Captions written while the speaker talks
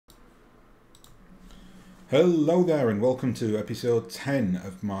Hello there and welcome to episode 10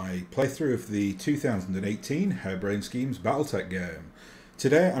 of my playthrough of the 2018 Harebrained Schemes BattleTech game.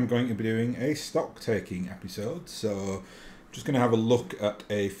 Today I'm going to be doing a stock taking episode, so I'm just going to have a look at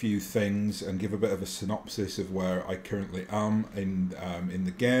a few things and give a bit of a synopsis of where I currently am in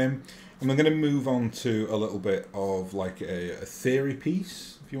the game. And we're going to move on to a little bit of like a theory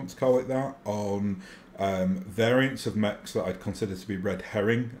piece, if you want to call it that, on variants of mechs that I'd consider to be red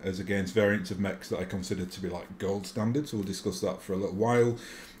herring as against variants of mechs that I consider to be like gold standard. So we'll discuss that for a little while.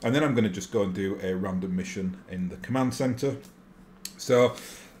 And then I'm going to just go and do a random mission in the command center. So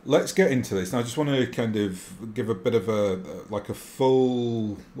let's get into this. Now I just want to kind of give a bit of a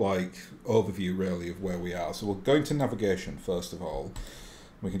full overview really of where we are. So we'll go into navigation first of all.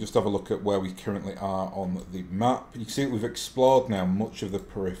 We can just have a look at where we currently are on the map. You can see that we've explored now much of the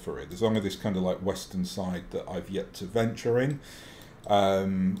periphery. There's only this kind of like western side that I've yet to venture in.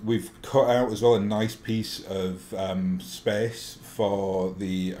 We've cut out as well a nice piece of space for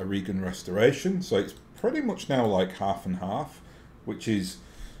the Aurigan restoration. So it's pretty much now like half and half, which is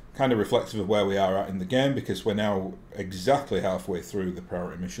kind of reflective of where we are at in the game because we're now exactly halfway through the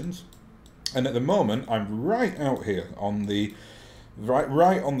priority missions. And at the moment, I'm right out here on the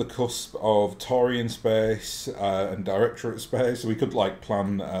right on the cusp of Taurian space and Directorate space, so we could like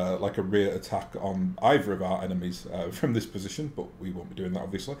plan like a rear attack on either of our enemies from this position, but we won't be doing that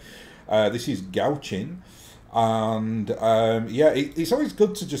obviously. This is Gauchin, and yeah, it's always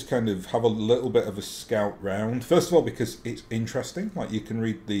good to just kind of have a little bit of a scout round. First of all, because it's interesting, like you can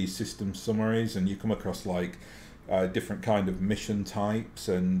read the system summaries and you come across like different kind of mission types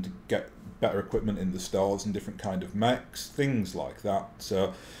and get better equipment in the stores and different kind of mechs, things like that.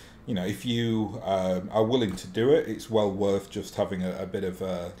 So, you know, if you are willing to do it, it's well worth just having a bit of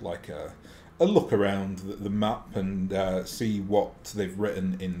a look around the map and see what they've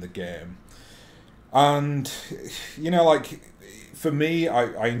written in the game. And, you know, like, for me,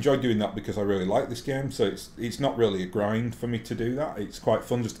 I enjoy doing that because I really like this game, so it's not really a grind for me to do that. It's quite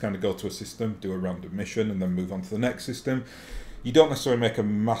fun just to kind of go to a system, do a random mission, and then move on to the next system. You don't necessarily make a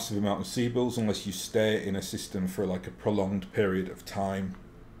massive amount of C-bills unless you stay in a system for like a prolonged period of time,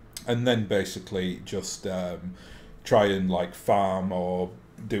 and then basically just try and like farm or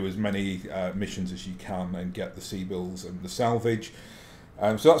do as many missions as you can and get the C-bills and the salvage.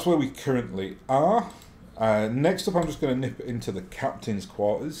 So that's where we currently are. Next up, I'm just going to nip into the captain's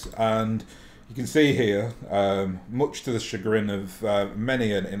quarters, and you can see here, much to the chagrin of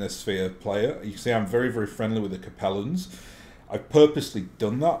many an Inner Sphere player, you can see I'm very, very friendly with the Capellans. I've purposely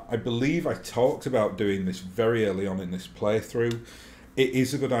done that. I believe I talked about doing this very early on in this playthrough. It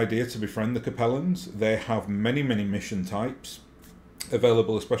is a good idea to befriend the Capellans. They have many, many mission types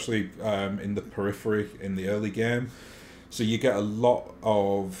available, especially in the periphery in the early game. So you get a lot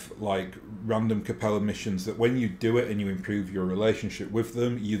of like random Capellan missions that when you do it and you improve your relationship with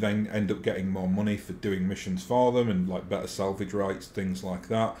them, you then end up getting more money for doing missions for them and like better salvage rights, things like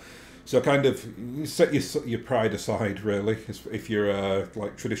that. So kind of you set your pride aside really, if you're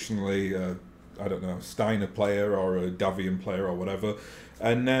like traditionally, I don't know, Steiner player or a Davian player or whatever.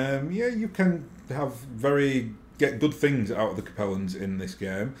 And yeah, you can get good things out of the Capellans in this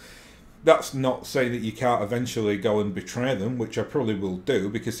game. That's not saying that you can't eventually go and betray them, which I probably will do,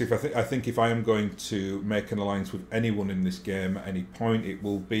 because I think if I am going to make an alliance with anyone in this game at any point, it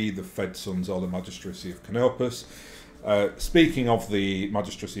will be the Fed Sons or the Magistracy of Canopus. Speaking of the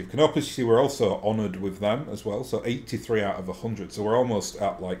Magistracy of Canopus, you see we're also honoured with them as well, so 83 out of 100, so we're almost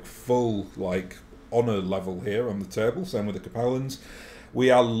at like full like honour level here on the table, same with the Capellans. We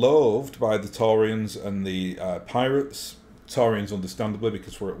are loathed by the Taurians and the Pirates. Taurians understandably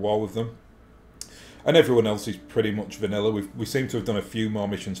because we're at war with them, and everyone else is pretty much vanilla. We seem to have done a few more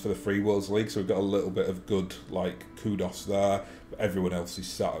missions for the Free Worlds League, so we've got a little bit of good like kudos there, but everyone else is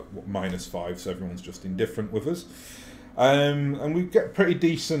sat at -5, so everyone's just indifferent with us. And we get pretty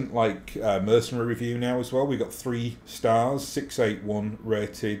decent like mercenary review now as well. We got 3 stars, 681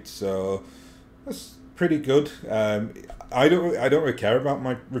 rated, so that's pretty good. I don't really care about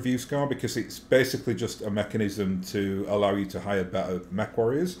my review score because it's basically just a mechanism to allow you to hire better mech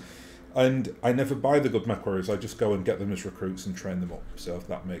warriors, and I never buy the good mech warriors. I just go and get them as recruits and train them up, so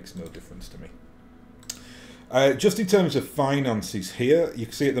that makes no difference to me. Just in terms of finances here, you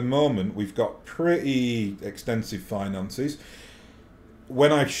can see at the moment we've got pretty extensive finances.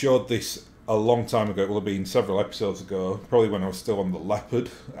 When I showed this a long time ago, it will have been several episodes ago, probably when I was still on the Leopard,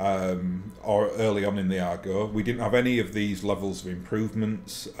 or early on in the Argo, we didn't have any of these levels of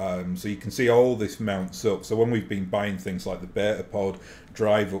improvements, so you can see all this mounts up. So when we've been buying things like the Beta Pod,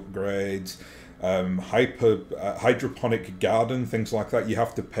 drive upgrades, hydroponic garden, things like that. You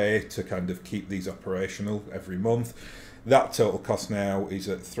have to pay to kind of keep these operational every month. That total cost now is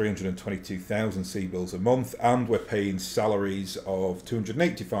at 322,000 C-bills a month, and we're paying salaries of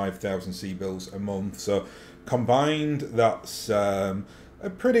 285,000 C-bills a month. So combined, that's a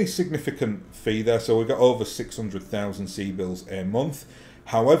pretty significant fee there. So we've got over 600,000 C-bills a month.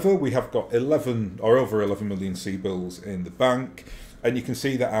 However, we have got 11 or over 11 million C-bills in the bank. And you can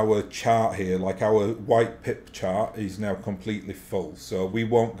see that our chart here, like our white pip chart, is now completely full. So we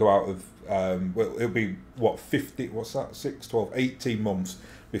won't go out of, well, it'll be, what, 50, what's that, 6, 12, 18 months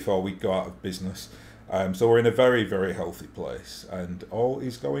before we go out of business. So we're in a very, very healthy place, and all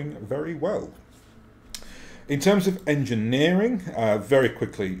is going very well. In terms of engineering, very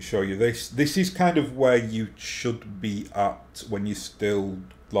quickly show you this. This is kind of where you should be at when you're still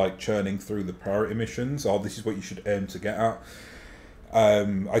like churning through the priority missions, or this is what you should aim to get at.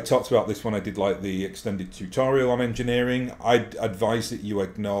 I talked about this when I did like the extended tutorial on engineering. I'd advise that you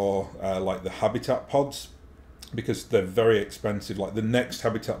ignore like the habitat pods, because they're very expensive. Like the next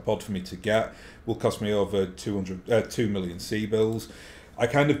habitat pod for me to get will cost me over 2 million C-bills. I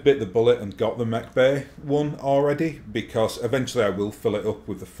kind of bit the bullet and got the Mech Bay one already, because eventually I will fill it up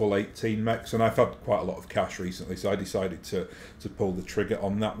with the full 18 mechs, and I've had quite a lot of cash recently, so I decided to pull the trigger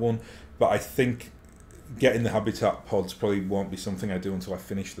on that one. But I think getting the habitat pods probably won't be something I do until I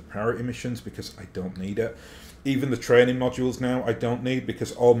finish the priority missions, because I don't need it. Even the training modules now I don't need,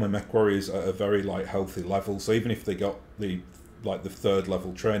 because all my mech warriors are at a very like healthy level. So even if they got the 3rd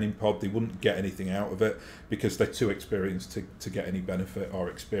level training pod, they wouldn't get anything out of it because they're too experienced to get any benefit or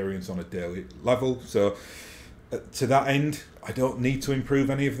experience on a daily level. So to that end, I don't need to improve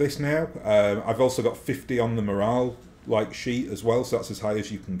any of this now. I've also got 50 on the morale like sheet as well, so that's as high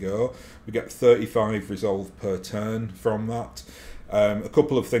as you can go. We get 35 resolve per turn from that. A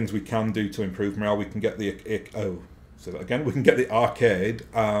couple of things we can do to improve morale: we can get the we can get the arcade,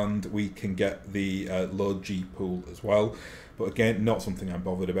 and we can get the low G pool as well. But again, not something I'm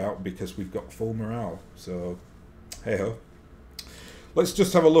bothered about because we've got full morale. So hey ho. Let's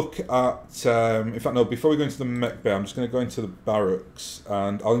just have a look at, in fact no, before we go into the mech bay, I'm just going to go into the barracks,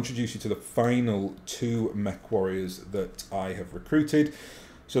 and I'll introduce you to the final 2 mech warriors that I have recruited.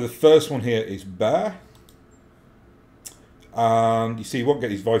 So the first one here is Bear, and you see he won't get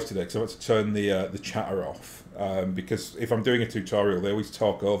his voice today because I want to turn the chatter off, because if I'm doing a tutorial they always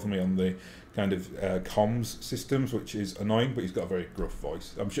talk over me on the kind of comms systems, which is annoying, but he's got a very gruff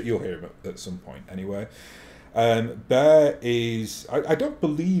voice. I'm sure you'll hear him at some point anyway. Bear is, I don't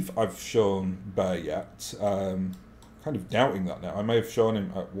believe I've shown Bear yet. Kind of doubting that now. I may have shown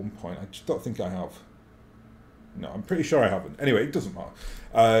him at one point. I just don't think I have. No, I'm pretty sure I haven't. Anyway, it doesn't matter.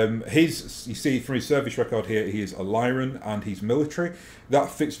 You see from his service record here, he is a Lyran and he's military. That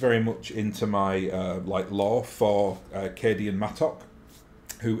fits very much into my like lore for Cadian Mattock,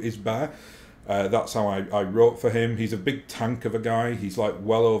 who is Bear. That's how I wrote for him. He's a big tank of a guy. He's like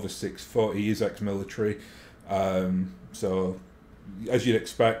well over 6 foot. He is ex-military. So as you'd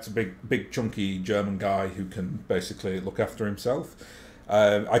expect, a big chunky German guy who can basically look after himself.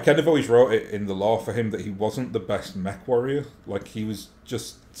 I kind of always wrote it in the lore for him that he wasn't the best mech warrior. Like he was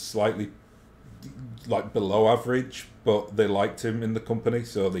just slightly like below average, but they liked him in the company,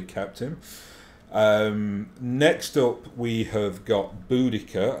 so they kept him. Next up we have got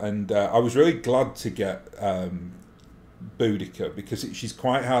Boudica, and I was really glad to get Boudica because she's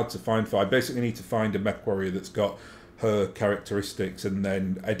quite hard to find for. I basically need to find a mech warrior that's got her characteristics and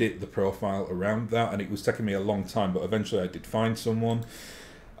then edit the profile around that, and it was taking me a long time, but eventually I did find someone.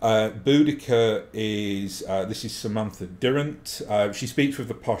 Boudica is, this is Samantha Durrant. She speaks with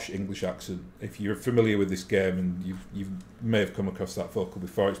a posh English accent. If you're familiar with this game, and you may have come across that vocal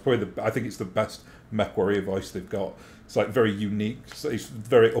before, it's probably I think it's the best mech warrior voice they've got. It's like very unique. So it's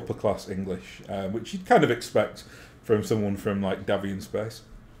very upper class English, which you'd kind of expect from someone from like Davian space.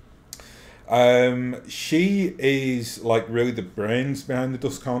 She is like really the brains behind the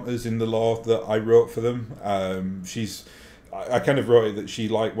dust counters in the lore that I wrote for them. I kind of wrote it that she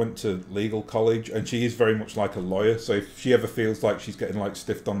like went to legal college, and she is very much like a lawyer. So if she ever feels like she's getting like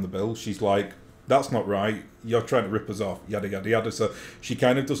stiffed on the bill, she's like, that's not right, you're trying to rip us off, yada yada yada. So she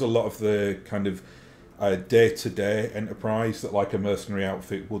kind of does a lot of the kind of day-to-day enterprise that like a mercenary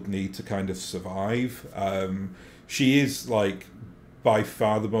outfit would need to kind of survive. She is like by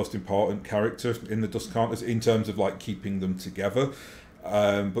far the most important character in the Dust Counters in terms of like keeping them together.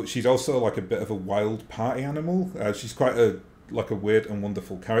 But she's also like a bit of a wild party animal. She's quite a weird and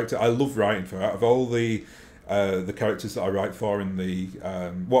wonderful character. I love writing for her. Out of all the characters that I write for in the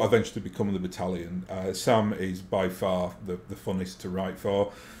what eventually become the battalion, Sam is by far the funnest to write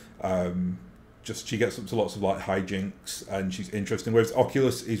for. just she gets up to lots of like hijinks and she's interesting. Whereas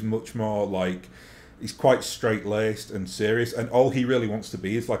Oculus is much more like he's quite straight laced and serious, and all he really wants to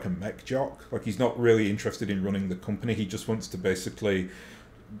be is like a mech jock. Like he's not really interested in running the company. He just wants to basically,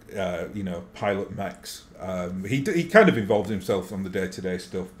 pilot mechs. He kind of involves himself on the day-to-day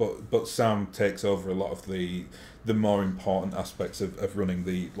stuff, but Sam takes over a lot of the more important aspects of running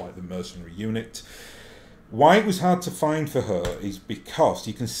the mercenary unit. Why it was hard to find for her is because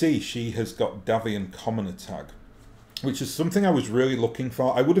you can see she has got Davian Commoner tag, which is something I was really looking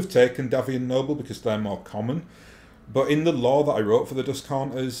for. I would have taken Davian Noble because they're more common, but in the lore that I wrote for the Dusk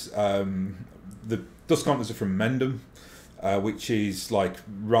Haunters, the Dusk Haunters are from Mendham, which is like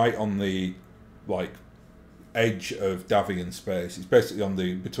right on the edge of Davian space. It's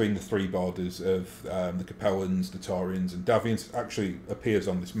basically between the three borders of the Capellans, the Taurians, and Davians. It actually appears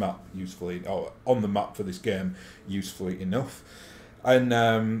on this map usefully, or on the map for this game usefully enough. And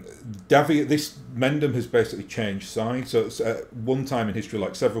this Mendham has basically changed sides. So it's one time in history,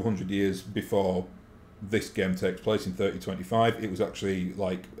 like several hundred years before this game takes place in 3025, it was actually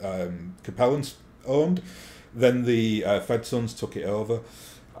Capellans owned. Then the Fed Sons took it over.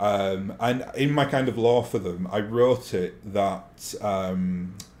 And in my kind of lore for them, I wrote it that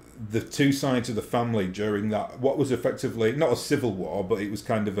the two sides of the family during that, what was effectively not a civil war, but it was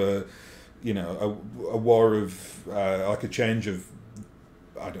kind of a war of like a change of,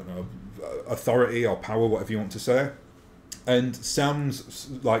 I don't know, authority or power, whatever you want to say. And Sam's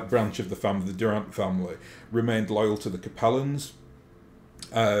branch of the family, the Durant family, remained loyal to the Capellans.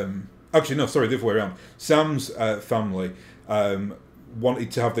 Actually, no, sorry, the other way around. Sam's family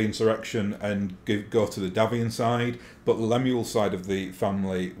wanted to have the insurrection and go to the Davian side, but Lemuel's side of the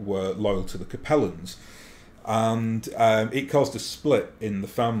family were loyal to the Capellans. And it caused a split in the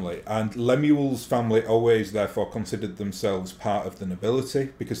family, and Lemuel's family always therefore considered themselves part of the nobility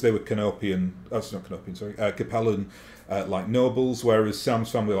because they were Capellan nobles, whereas Sam's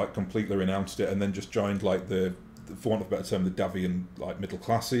family completely renounced it and then just joined the, for want of a better term, the Davian middle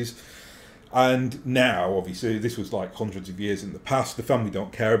classes. And now, obviously, this was hundreds of years in the past. The family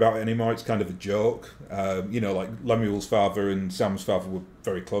don't care about it anymore. It's kind of a joke. Lemuel's father and Sam's father were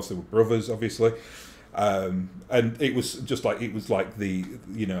very close. They were brothers, obviously. And it was just you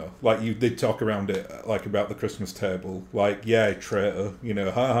did talk around it, about the Christmas table, yeah, traitor,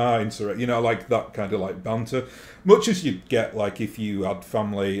 ha, insurrect, that kind of banter. Much as you'd get, if you had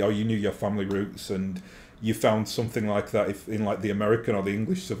family, or you knew your family roots and you found something like that if in the American or the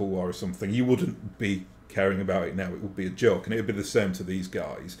English Civil War or something, you wouldn't be caring about it now. It would be a joke, and it would be the same to these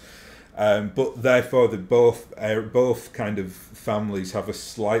guys. But therefore, both kind of families have a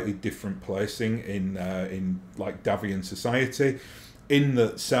slightly different placing in Davian society, in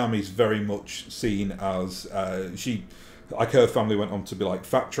that Sam is very much seen as her family went on to be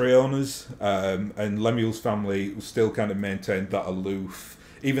factory owners, and Lemuel's family still kind of maintained that aloof,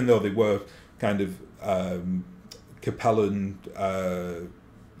 even though they were kind of Capellan,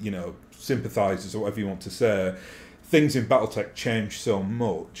 sympathisers or whatever you want to say. Things in BattleTech change so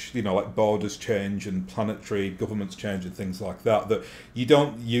much, borders change and planetary governments change and things like that, that you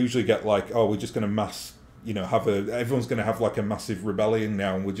don't usually get we're just going to mass, everyone's going to have a massive rebellion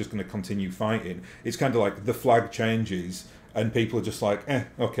now and we're just going to continue fighting. It's kind of the flag changes and people are just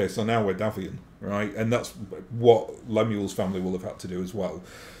okay, so now we're Davian, right? And that's what Lemuel's family will have had to do as well.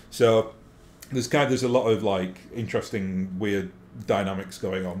 So there's a lot of interesting, weird dynamics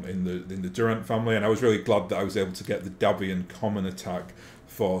going on in the Durant family, and I was really glad that I was able to get the Davian Commoner tag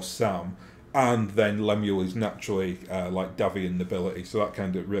for Sam, and then Lemuel is naturally Davian nobility, so that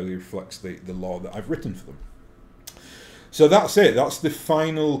kind of really reflects the lore that I've written for them. So that's it. That's the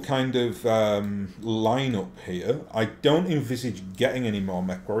final kind of lineup here. I don't envisage getting any more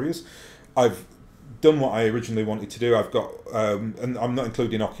Mech Warriors. I've done what I originally wanted to do. I've got, and I'm not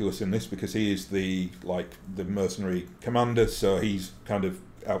including Oculus in this because he is the mercenary commander, so he's kind of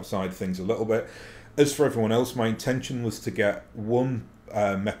outside things a little bit. As for everyone else, my intention was to get one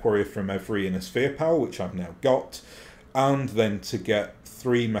Mech Warrior from every inner sphere power, which I've now got, and then to get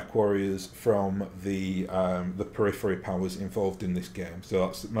 3 Mech Warriors from the periphery powers involved in this game. So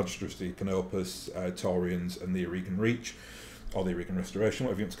that's Magistracy, Canopus, Taurians, and the Aurigan Reach, or the Aurigan Restoration,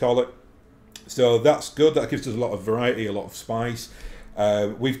 whatever you want to call it. So that's good. That gives us a lot of variety, a lot of spice.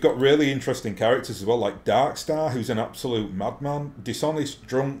 We've got really interesting characters as well, like Darkstar, who's an absolute madman, dishonest,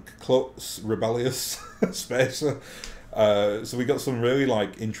 drunk, klutz, rebellious, spacer. So we got some really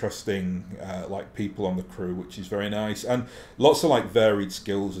interesting people on the crew, which is very nice, and lots of varied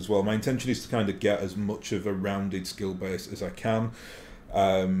skills as well. My intention is to kind of get as much of a rounded skill base as I can.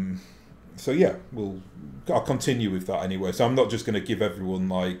 So yeah, I'll continue with that anyway. So I'm not just going to give everyone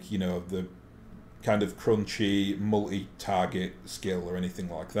kind of crunchy multi-target skill or anything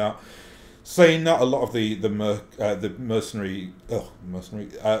like that. Saying that, a lot of the mercenary,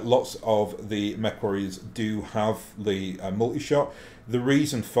 lots of the mech warriors do have the multi-shot. The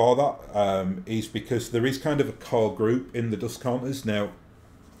reason for that is because there is kind of a core group in the dust counters. Now,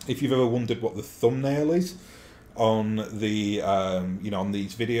 if you've ever wondered what the thumbnail is on the on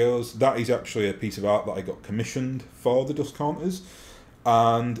these videos, that is actually a piece of art that I got commissioned for the dust counters.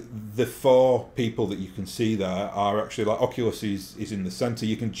 And the 4 people that you can see there are actually, like, Oculus is in the center.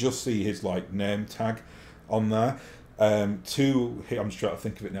 You can just see his, like, name tag on there. I'm just trying to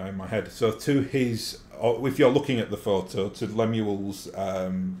think of it now in my head. So to his, if you're looking at the photo, to Lemuel's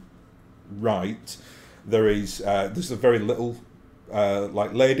right, there's a very little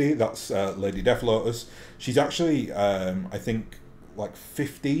like lady. That's Lady Death Lotus. She's actually I think like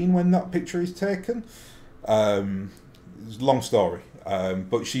 15 when that picture is taken. It's a long story.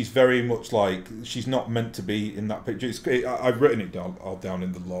 But she's very much like, she's not meant to be in that picture. I've written it all down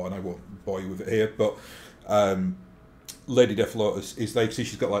in the law, and I won't bore you with it here. But Lady Death Lotus is, they see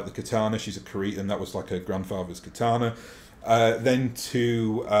she's got like the katana. She's a Cretan. That was like her grandfather's katana. Then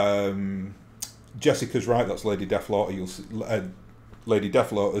to Jessica's right, that's Lady Death Lotus.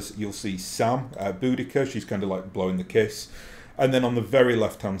 You'll see Sam Boudica. She's kind of like blowing the kiss. And then on the very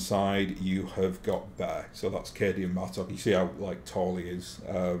left-hand side, you have got Bear. So that's Katie and Martok. You see how like tall he is.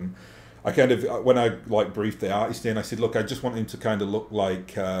 I kind of, when I like briefed the artist in, I said, look, I just want him to kind of look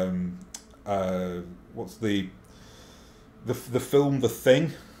like what's the film The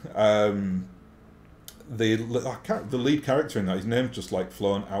Thing. The lead character in that, his name's just like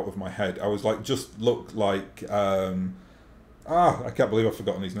flown out of my head. I was like, just look like I can't believe I've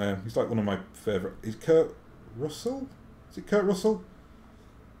forgotten his name. He's like one of my favourite. Is Kurt Russell? Is it Kurt Russell?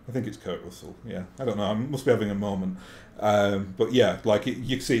 I think it's Kurt Russell. Yeah, I don't know. I must be having a moment. But yeah, like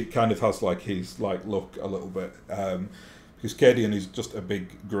you see, it kind of has like his like look a little bit. Because Cadian is just a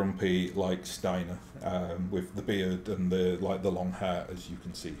big grumpy like Steiner with the beard and the long hair, as you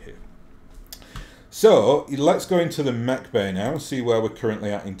can see here. So let's go into the mech bay now and see where we're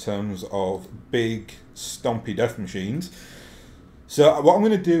currently at in terms of big stompy death machines. So what I'm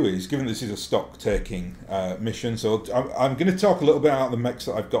going to do is, given this is a stock taking mission, so I'm going to talk a little bit about the mechs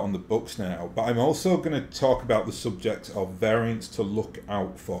that I've got on the books now, but I'm also going to talk about the subject of variants to look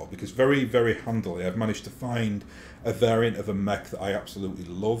out for, because very, very handily I've managed to find a variant of a mech that I absolutely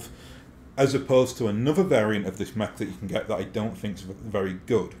love, as opposed to another variant of this mech that you can get that I don't think is very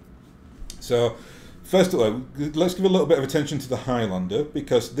good. So first of all, let's give a little bit of attention to the Highlander,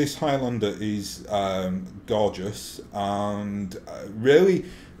 because this Highlander is gorgeous and really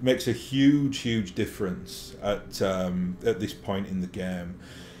makes a huge, huge difference at this point in the game.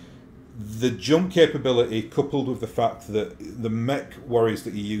 The jump capability, coupled with the fact that the mech warriors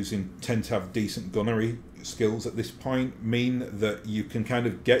that you're using tend to have decent gunnery skills at this point, mean that you can kind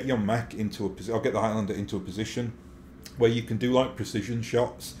of get your mech into a position, or get the Highlander into a position where you can do like precision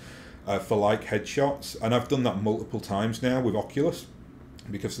shots for like headshots, and I've done that multiple times now with Oculus,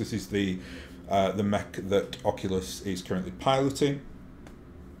 because this is the mech that Oculus is currently piloting.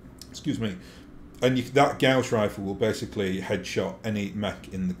 Excuse me. And that Gauss rifle will basically headshot any mech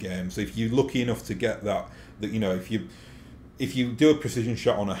in the game. So if you're lucky enough to get that you know, if you do a precision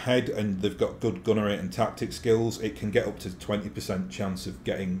shot on a head and they've got good gunnery and tactic skills, it can get up to 20% chance of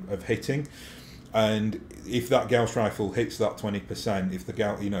hitting. And if that Gauss rifle hits that 20%, if the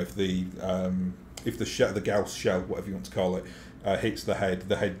the Gauss shell, whatever you want to call it, hits the head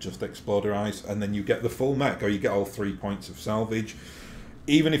just exploderize, and then you get the full mech, or you get all 3 points of salvage.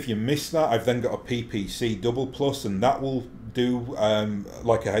 Even if you miss that, I've then got a PPC double plus, and that will do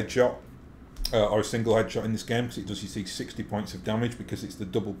like a headshot or a single headshot in this game, because it does, you see, 60 points of damage because it's the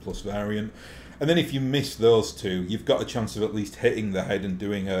double plus variant. And then if you miss those two, you've got a chance of at least hitting the head and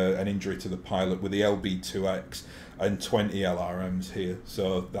doing an injury to the pilot with the LB2X and 20 LRMs here.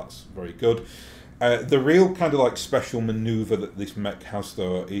 So that's very good. The real kind of like special maneuver that this mech has,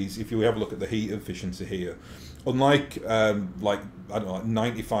 though, is if you have a look at the heat efficiency here. Unlike like I don't know, like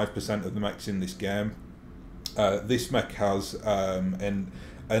 95% of the mechs in this game, this mech has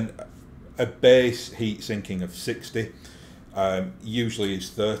a base heat sinking of 60, usually is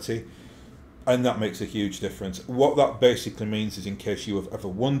 30. And that makes a huge difference. What that basically means is, in case you have ever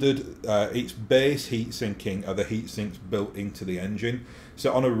wondered, its base heat sinking are the heat sinks built into the engine.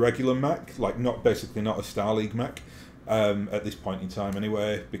 So on a regular mech, like not a Star League mech, at this point in time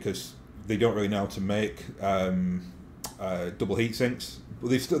anyway, because they don't really know how to make double heat sinks.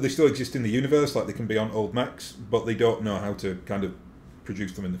 They still exist in the universe, like they can be on old mechs, but they don't know how to kind of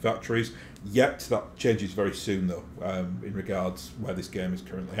produce them in the factories. Yet that changes very soon, though, in regards where this game is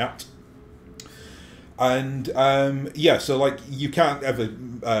currently at. And yeah, so like you can't ever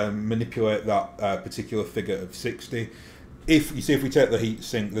manipulate that particular figure of 60. If you see, if we take the heat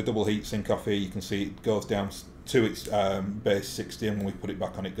sink, the double heat sink off here, you can see it goes down to its base 60, and when we put it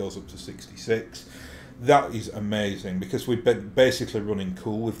back on, it goes up to 66. That is amazing, because we're basically running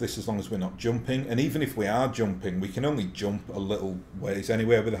cool with this as long as we're not jumping. And even if we are jumping, we can only jump a little ways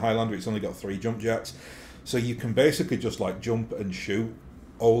anyway with the Highlander. It's only got 3 jump jets, so you can basically just like jump and shoot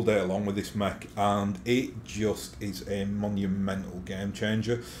all day long with this mech, and it just is a monumental game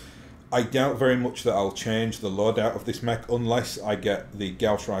changer. I doubt very much that I'll change the loadout of this mech unless I get the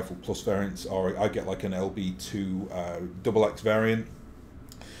Gauss Rifle Plus variants, or I get like an LB2 double X variant,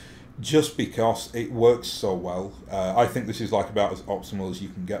 just because it works so well. I think this is like about as optimal as you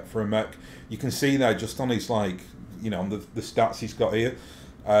can get for a mech. You can see there just on his, like, you know, on the stats he's got here,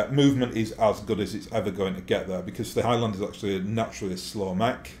 movement is as good as it's ever going to get there, because the Highlander is actually naturally a slow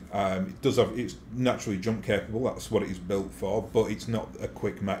mech. It's naturally jump capable, that's what it is built for, but it's not a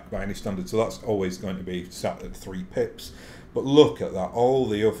quick mech by any standard, so that's always going to be sat at 3 pips. But look at that, all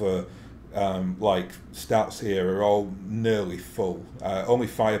the other like stats here are all nearly full. Only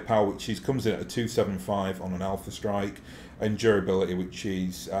firepower, which comes in at a 275 on an Alpha Strike, and durability, which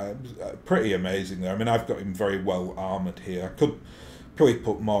is pretty amazing there. I mean, I've got him very well armoured here. I could probably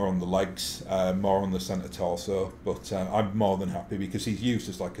put more on the legs, more on the centre torso, but I'm more than happy because he's used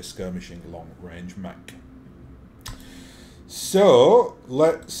as like a skirmishing long range mech. So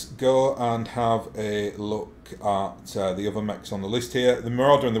let's go and have a look at the other mechs on the list here. The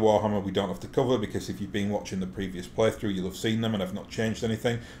Marauder and the Warhammer we don't have to cover, because if you've been watching the previous playthrough you'll have seen them, and I've not changed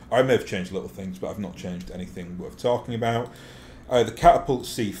anything. I may have changed little things, but I've not changed anything worth talking about. The Catapult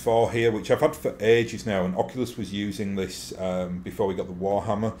C4 here, which I've had for ages now, and Oculus was using this before we got the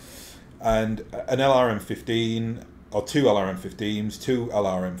Warhammer, and an LRM-15, or 2 LRM-15s, 2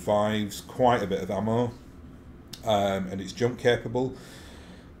 LRM-5s, quite a bit of ammo, and it's jump capable.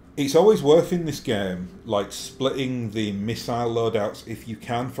 It's always worth in this game, like splitting the missile loadouts if you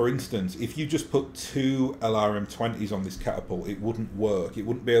can. For instance, if you just put 2 LRM-20s on this catapult, it wouldn't work. It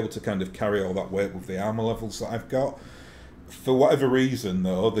wouldn't be able to kind of carry all that weight with the armor levels that I've got. For whatever reason,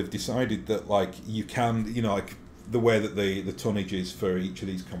 though, they've decided that, like, you can, you know, like the way that the tonnage is for each of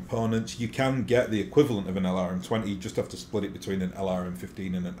these components, you can get the equivalent of an LRM-20. You just have to split it between an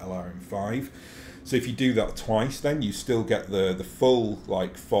LRM-15 and an LRM-5. So if you do that twice, then you still get the full,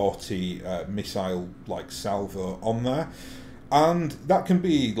 like, 40 missile, like, salvo on there. And that can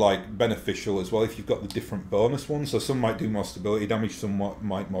be, like, beneficial as well if you've got the different bonus ones. So some might do more stability damage, some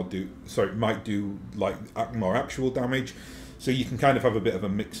might do like more actual damage. So you can kind of have a bit of a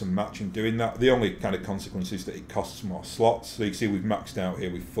mix and match in doing that. The only kind of consequence is that it costs more slots. So you can see we've maxed out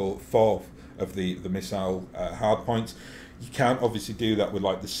here with 4 of the missile hard points. You can't obviously do that with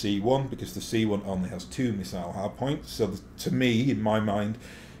like the C1, because the C1 only has 2 missile hard points. So to me, in my mind,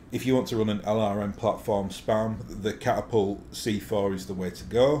 if you want to run an LRM platform spam, the Catapult C4 is the way to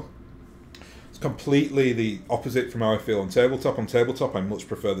go. It's completely the opposite from how I feel on tabletop. On tabletop, I much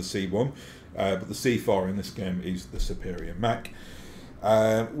prefer the C1, but the C4 in this game is the superior mech.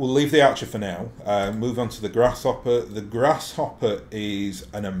 We'll leave the Archer for now. Move on to the Grasshopper. The Grasshopper is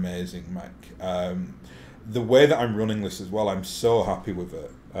an amazing mech. The way that I'm running this as well, I'm so happy with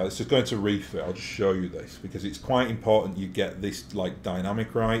it. This is going to refit. I'll just show you this because it's quite important you get this like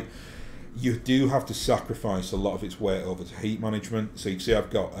dynamic right. You do have to sacrifice a lot of its weight over to heat management. So you can see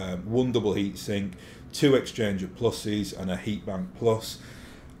I've got 1 double heat sink, 2 exchanger pluses, and a heat bank plus.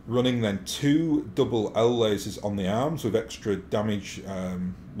 Running then 2 double L lasers on the arms with extra damage.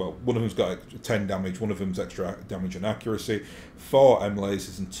 Well, one of them's got 10 damage, one of them's extra damage and accuracy. 4 M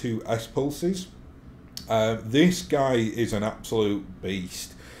lasers and 2 S pulses. This guy is an absolute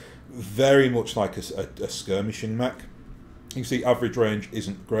beast, very much like a skirmishing mech. You can see average range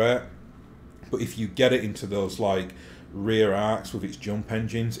isn't great, but if you get it into those like rear arcs with its jump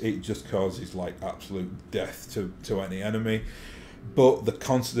engines, it just causes like absolute death to any enemy. But the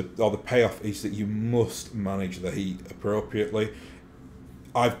concept or the payoff is that you must manage the heat appropriately.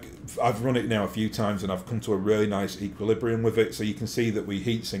 I've run it now a few times and I've come to a really nice equilibrium with it. So you can see that we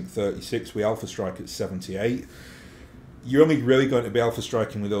heatsink 36, we alpha strike at 78. You're only really going to be alpha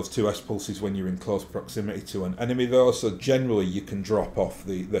striking with those 2 S pulses when you're in close proximity to an enemy though. So generally you can drop off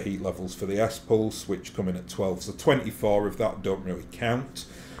the heat levels for the S pulse, which come in at 12. So 24 of that don't really count.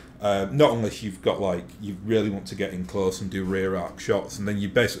 Not unless you've got like, you really want to get in close and do rear arc shots, and then you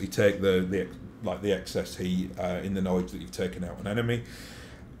basically take the excess heat in the knowledge that you've taken out an enemy.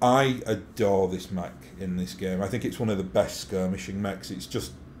 I adore this mech in this game. I think it's one of the best skirmishing mechs. It's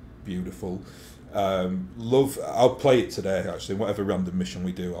just beautiful. I'll play it today actually. Whatever random mission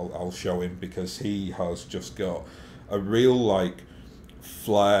we do, I'll show him, because he has just got a real like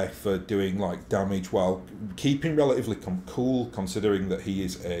flair for doing like damage while keeping relatively cool, considering that he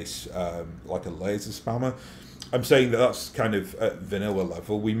is a like a laser spammer. I'm saying that that's kind of at vanilla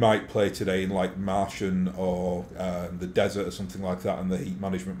level. We might play today in like Martian or the desert or something like that, and the heat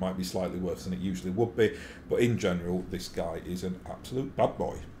management might be slightly worse than it usually would be. But in general, this guy is an absolute bad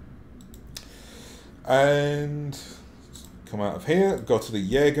boy. And come out of here, go to the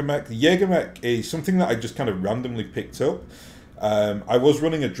Jaeger Mech. The Jaeger Mech is something that I just kind of randomly picked up. I was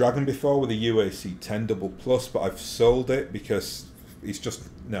running a Dragon before with a UAC 10 double plus, but I've sold it because it's just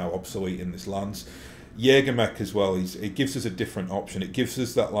now obsolete in this lance. Jaeger Mech as well, it gives us a different option. It gives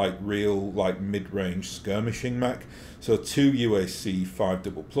us that like real like mid-range skirmishing mech. So 2 UAC 5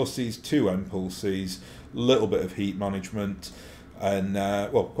 double pluses, 2 impulses, little bit of heat management, and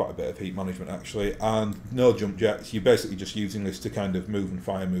well, quite a bit of heat management actually, and no jump jets. You're basically just using this to kind of move and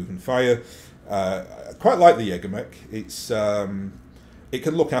fire, move and fire. I quite like the Jaeger Mech. It's it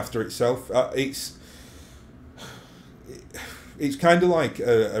can look after itself. It's kind of like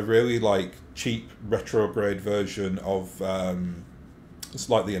a really like cheap retrograde version of it's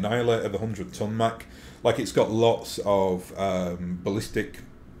like the Annihilator, the 100-ton mech. Like, it's got lots of ballistic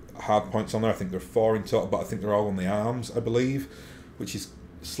hard points on there. I think there are 4 in total, but I think they're all on the arms, I believe, which is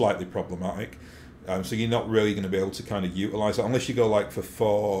slightly problematic. So you're not really going to be able to kind of utilise it unless you go like for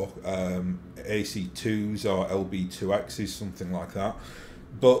 4 AC2s or LB2Xs, something like that.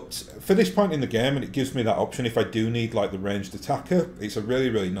 But for this point in the game, and it gives me that option if I do need like the ranged attacker, it's a really,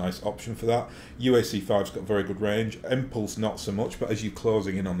 really nice option for that. UAC 5's got very good range, Impulse not so much, but as you're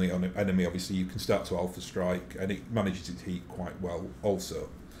closing in on the enemy, obviously you can start to alpha strike, and it manages its heat quite well also.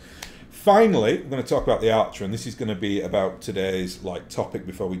 Finally, we're going to talk about the Archer, and this is going to be about today's like topic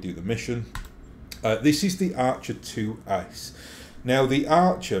before we do the mission. This is the Archer 2S. Now, the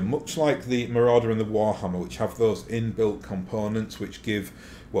Archer, much like the Marauder and the Warhammer, which have those inbuilt components which give,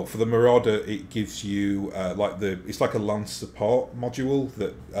 well, for the Marauder, it gives you it's like a lance support module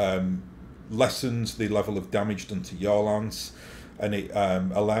that lessens the level of damage done to your lance, and it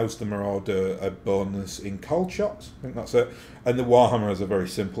allows the Marauder a bonus in cold shots. I think that's it. And the Warhammer has a very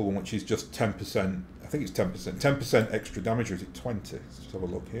simple one, which is just 10%. I think it's 10% extra damage, or is it 20? Let's just have a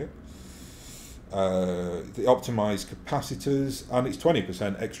look here. The optimized capacitors, and it's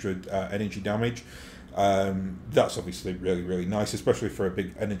 20% extra energy damage. That's obviously really, really nice, especially for a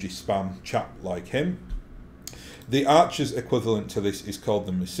big energy spam chap like him. The Archer's equivalent to this is called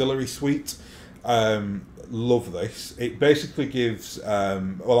the Missillary Suite. Love this. It basically gives,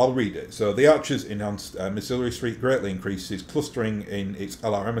 well, I'll read it. So the Archer's enhanced Missillary Suite greatly increases clustering in its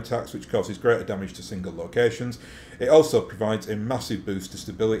LRM attacks, which causes greater damage to single locations. It also provides a massive boost to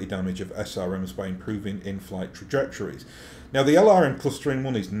stability damage of SRMs by improving in-flight trajectories. Now, the LRM clustering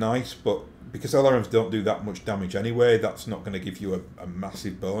one is nice, but because LRMs don't do that much damage anyway, that's not going to give you a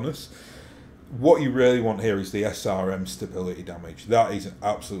massive bonus. What you really want here is the SRM stability damage. That is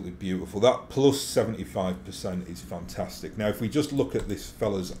absolutely beautiful. That plus 75% is fantastic. Now, if we just look at this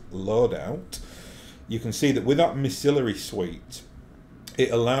fella's loadout, you can see that with that Missillary Suite,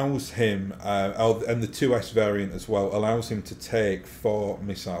 it allows him, and the 2S variant as well, allows him to take 4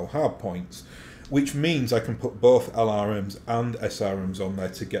 missile hardpoints, which means I can put both LRMs and SRMs on there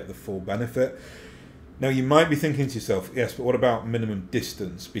to get the full benefit. Now, you might be thinking to yourself, yes, but what about minimum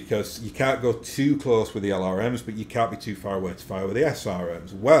distance? Because you can't go too close with the LRMs, but you can't be too far away to fire with the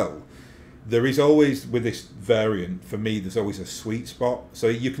SRMs. Well, there is always, with this variant, for me, there's always a sweet spot. So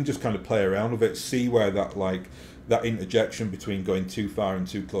you can just kind of play around with it, see where that interjection between going too far and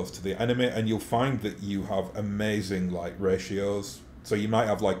too close to the enemy, and you'll find that you have amazing like ratios. So you might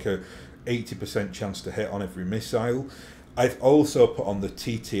have like a 80% chance to hit on every missile. I've also put on the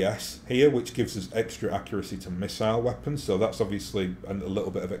TTS here, which gives us extra accuracy to missile weapons, so that's obviously a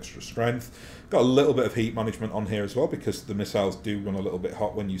little bit of extra strength. Got a little bit of heat management on here as well, because the missiles do run a little bit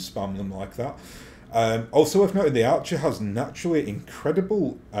hot when you spam them like that. Also, I've noted the Archer has naturally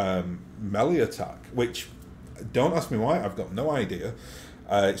incredible melee attack, which, don't ask me why, I've got no idea.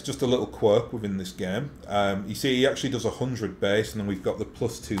 It's just a little quirk within this game. You see, he actually does 100 base, and then we've got the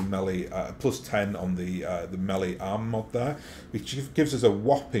 +2 melee, +10 on the melee arm mod there, which gives us a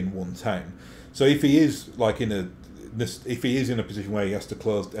whopping 110. So if he is like in a position where he has to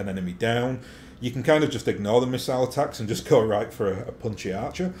close an enemy down, you can kind of just ignore the missile attacks and just go right for a punchy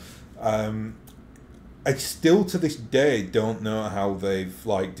Archer. I still to this day don't know how they've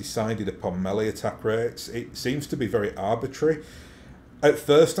like decided upon melee attack rates. It seems to be very arbitrary. At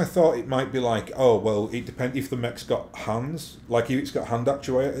first, I thought it might be like, oh, well, it depends if the mech's got hands. Like, if it's got hand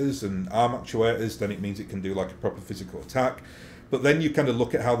actuators and arm actuators, then it means it can do, like, a proper physical attack. But then you kind of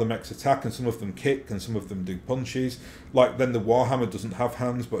look at how the mechs attack, and some of them kick, and some of them do punches. Like, then the Warhammer doesn't have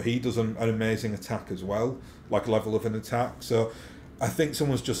hands, but he does an amazing attack as well, like a level of an attack. So I think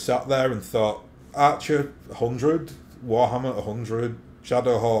someone's just sat there and thought, Archer, 100, Warhammer, 100,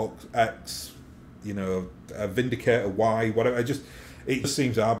 Shadowhawk, X, you know, Vindicator, Y, whatever. It just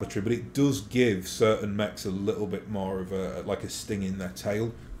seems arbitrary, but it does give certain mechs a little bit more of a sting in their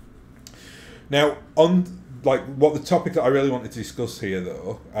tail. Now, on like what the topic that I really wanted to discuss here,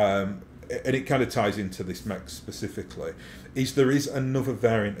 though, and it kind of ties into this mech specifically, is there is another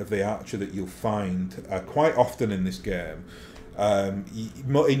variant of the Archer that you'll find quite often in this game.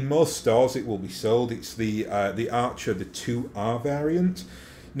 In most stores, it will be sold. It's the Archer, the 2R variant.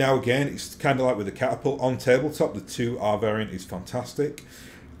 Now again, it's kind of like with the catapult on tabletop. The 2R variant is fantastic.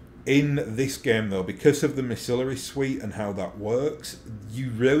 In this game, though, because of the missile suite and how that works, you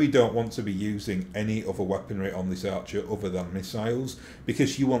really don't want to be using any other weaponry on this Archer other than missiles,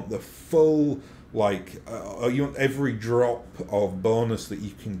 because you want the full, like, you want every drop of bonus that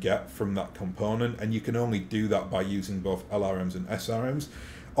you can get from that component, and you can only do that by using both LRMs and SRMs.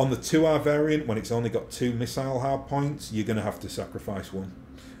 On the 2R variant, when it's only got 2 missile hard points, you're going to have to sacrifice one.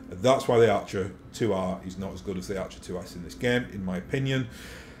 That's why the Archer 2R is not as good as the Archer 2S in this game, in my opinion.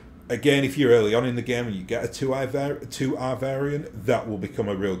 Again, if you're early on in the game and you get a 2R variant, that will become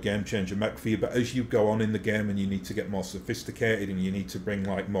a real game changer mech for you. But as you go on in the game and you need to get more sophisticated and you need to bring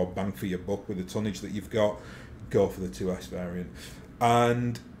like more bang for your buck with the tonnage that you've got, go for the 2S variant.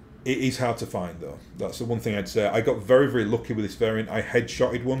 And it is hard to find, though. That's the one thing I'd say. I got very, very lucky with this variant. I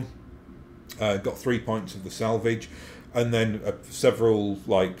headshotted one, got 3 points of the salvage, and then several,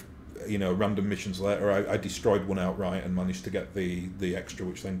 like, you know, random missions later, I destroyed one outright and managed to get the extra,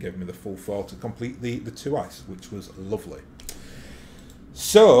 which then gave me the full 4 to complete the 2S, which was lovely.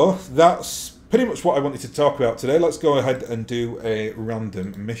 So that's pretty much what I wanted to talk about today. Let's go ahead and do a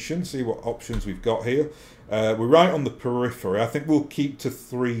random mission, see what options we've got here. We're right on the periphery. I think we'll keep to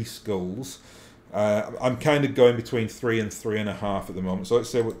 3 skulls. I'm kind of going between 3 and 3.5 at the moment, so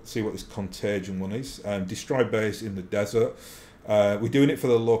let's see what this Contagion one is. Destroy base in the desert. We're doing it for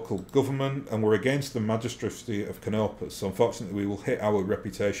the local government, and we're against the Magistracy of Canopus, so unfortunately we will hit our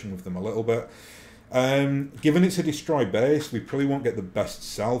reputation with them a little bit. Given it's a destroy base, we probably won't get the best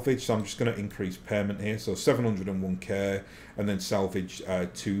salvage, so I'm just going to increase payment here. So 701k, and then salvage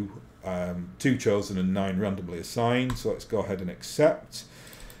 2 chosen and 9 randomly assigned. So let's go ahead and accept.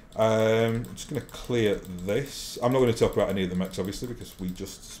 I'm just going to clear this. I'm not going to talk about any of the mechs, obviously, because we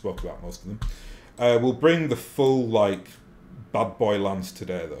just spoke about most of them. We'll bring the full, like, bad boy lands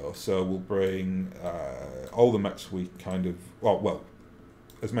today, though. So we'll bring all the mechs we kind of... Well,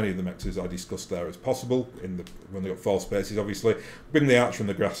 as many of the mechs as I discussed there as possible when they got 4 spaces, obviously. Bring the Archer and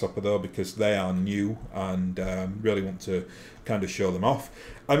the Grasshopper, though, because they are new and really want to kind of show them off.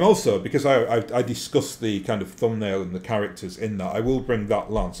 I'm also, because I discussed the kind of thumbnail and the characters in that, I will bring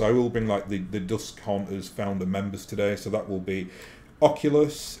that land. So I will bring, like, the Dusk Haunters founder members today. So that will be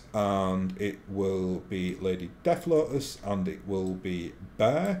Oculus, and it will be Lady Death Lotus, and it will be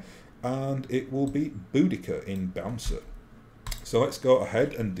Bear, and it will be Boudica in Bouncer. So let's go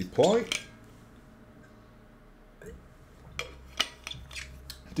ahead and deploy.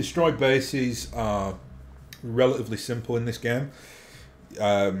 Destroy bases are relatively simple in this game.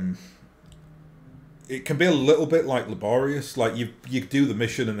 It can be a little bit like laborious, like you do the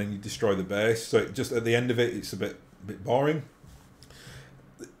mission and then you destroy the base. So just at the end of it, it's a bit boring.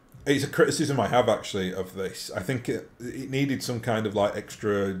 It's a criticism I have, actually, of this. I think it needed some kind of like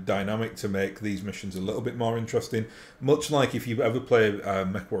extra dynamic to make these missions a little bit more interesting. Much like if you ever play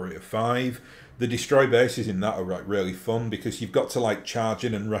Mech Warrior 5, the destroy bases in that are like really fun, because you've got to like charge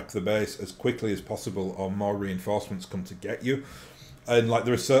in and wreck the base as quickly as possible, or more reinforcements come to get you. And like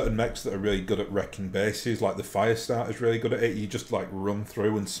there are certain mechs that are really good at wrecking bases, like the Firestarter is really good at it. You just like run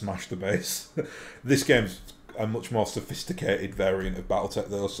through and smash the base. This game's a much more sophisticated variant of BattleTech,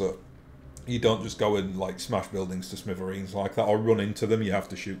 though, so you don't just go and like smash buildings to smithereens like that or run into them. You have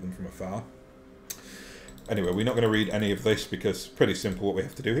to shoot them from afar. Anyway, we're not going to read any of this because it's pretty simple what we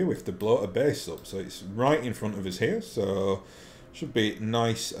have to do here. We have to blow a base up, so it's right in front of us here, so should be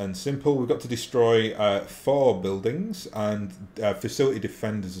nice and simple. We've got to destroy 4 buildings and facility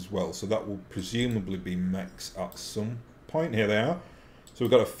defenders as well, so that will presumably be mechs at some point. Here they are. So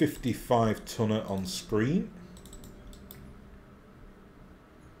we've got a 55 tonner on screen.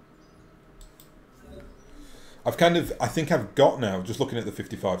 I think I've got now, just looking at the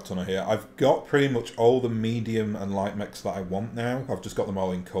 55 tonner here, I've got pretty much all the medium and light mechs that I want now. I've just got them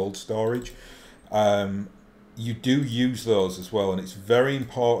all in cold storage. You do use those as well, and it's very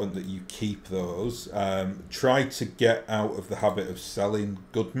important that you keep those. Try to get out of the habit of selling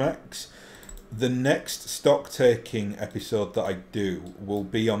good mechs. The next stock taking episode that I do will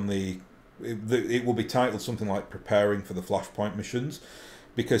be on it will be titled something like Preparing for the Flashpoint Missions,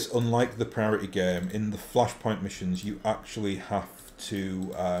 because unlike the priority game, in the Flashpoint missions you actually have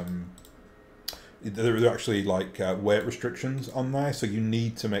to there are actually like weight restrictions on there, so you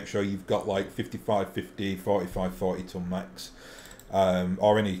need to make sure you've got like 55, 50, 45, 40 ton mechs,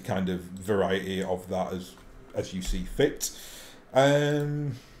 or any kind of variety of that as you see fit.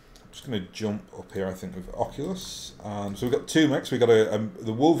 I'm just going to jump up here, I think, with Oculus. So we've got two mechs. We've got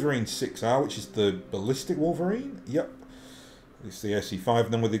the Wolverine 6R, which is the Ballistic Wolverine. Yep. It's the AC5.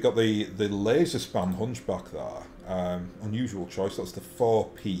 And then we've got the Laser Spam Hunchback there. Unusual choice. That's the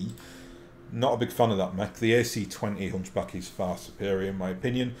 4P. Not a big fan of that mech. The AC20 Hunchback is far superior in my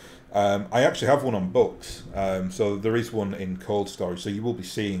opinion. I actually have one on books, so there is one in cold storage. So you will be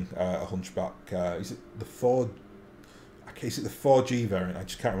seeing a Hunchback. Is it the 4G variant? I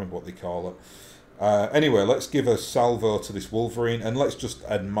just can't remember what they call it. Anyway, let's give a salvo to this Wolverine, and let's just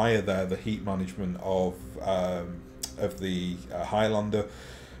admire there the heat management of the Highlander.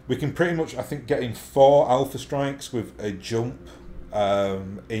 We can pretty much, I think, get in 4 alpha strikes with a jump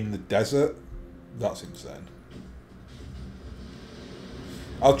in the desert. That's insane.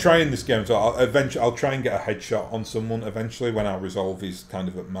 I'll try in this game, so I'll try and get a headshot on someone eventually when our resolve is kind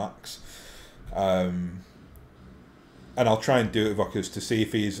of at max. And I'll try and do it with Oculus to see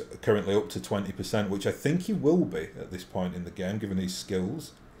if he's currently up to 20%, which I think he will be at this point in the game, given his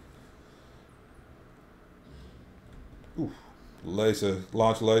skills. Ooh,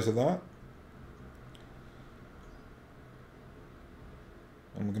 large laser there.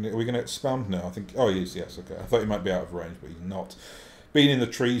 And are we going to get spammed now? I think. Oh, he is. Yes. Okay. I thought he might be out of range, but he's not. Being in the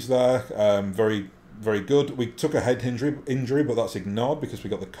trees there, very, very good. We took a head injury, but that's ignored because we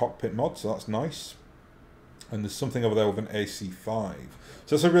got the cockpit mod, so that's nice. And there's something over there with an AC5.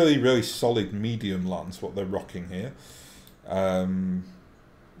 So it's a really, really solid medium lance, what they're rocking here.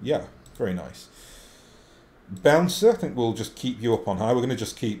 Yeah, very nice. Bouncer, I think we'll just keep you up on high. We're going to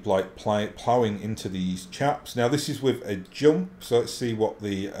just keep like ploughing into these chaps. Now this is with a jump, so let's see what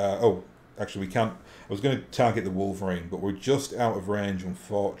the... oh, actually we can't... I was going to target the Wolverine, but we're just out of range,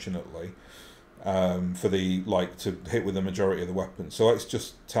 unfortunately, for the to hit with the majority of the weapons. So let's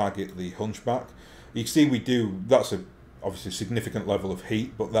just target the Hunchback. You can see we do, that's obviously a significant level of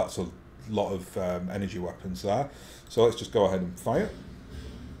heat, but that's a lot of energy weapons there. So let's just go ahead and fire.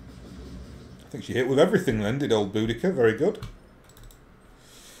 I think she hit with everything then, did old Boudica, very good.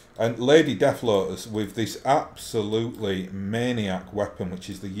 And Lady Death Lotus with this absolutely maniac weapon, which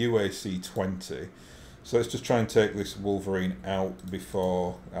is the UAC-20. So let's just try and take this Wolverine out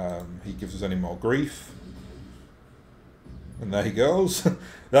before he gives us any more grief. And there he goes.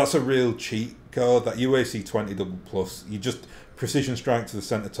 That's a real cheat code, that UAC-20 double plus. You just precision strike to the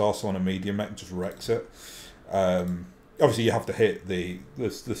centre torso on a medium mech, just wrecks it. Obviously you have to hit the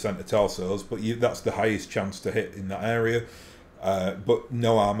centre torsos, but that's the highest chance to hit in that area. But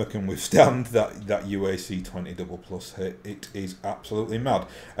no armour can withstand that UAC-20 double plus hit. It is absolutely mad.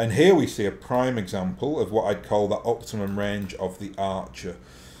 And here we see a prime example of what I'd call the optimum range of the Archer.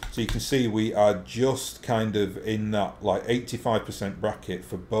 So you can see we are just kind of in that like 85% bracket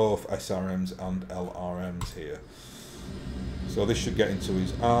for both SRMs and LRMs here. So this should get into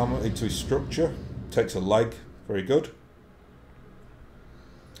his armour, into his structure. Takes a leg, very good.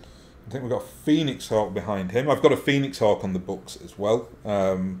 I think we've got Phoenix Hawk behind him. I've got a Phoenix Hawk on the books as well.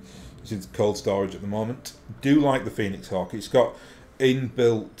 It's in cold storage at the moment. Do like the Phoenix Hawk. It's got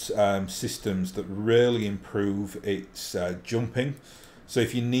inbuilt systems that really improve its jumping. So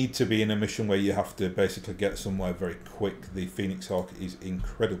if you need to be in a mission where you have to basically get somewhere very quick, the Phoenix Hawk is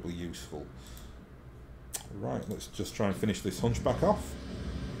incredibly useful. Right, let's just try and finish this Hunchback off.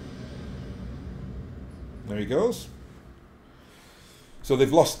 There he goes. So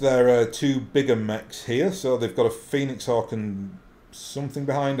they've lost their 2 bigger mechs here, so they've got a Phoenix Hawk and something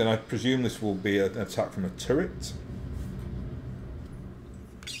behind, and I presume this will be an attack from a turret.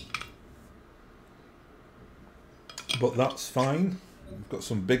 But that's fine. We've got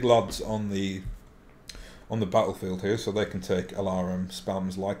some big lads on the battlefield here, so they can take LRM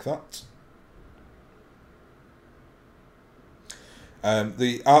spams like that.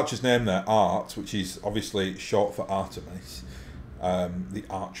 The Archer's name there, Art, which is obviously short for Artemis, the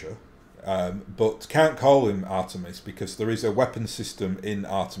Archer, but can't call him Artemis because there is a weapon system in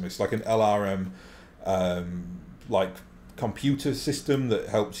Artemis, like an LRM like computer system that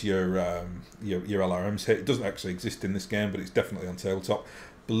helps your LRMs hit. It doesn't actually exist in this game, but it's definitely on tabletop.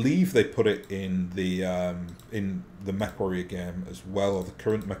 Believe they put it in the Mech Warrior game as well, or the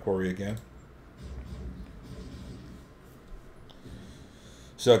current Mech Warrior game.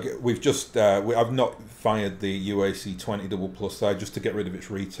 So we've just I've not fired the UAC 20 double plus side just to get rid of its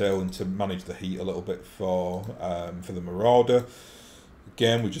retail and to manage the heat a little bit for the Marauder.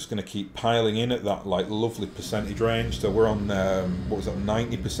 Again, we're just going to keep piling in at that like lovely percentage range. So we're on what was that,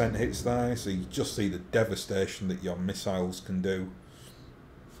 90% hits there. So you just see the devastation that your missiles can do.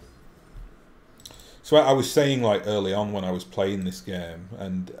 So I was saying like early on when I was playing this game,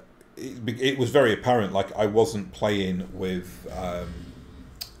 and it was very apparent like I wasn't playing with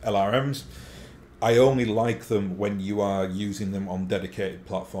LRMs. I only like them when you are using them on dedicated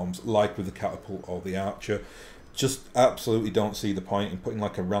platforms, like with the Catapult or the Archer. Just absolutely don't see the point in putting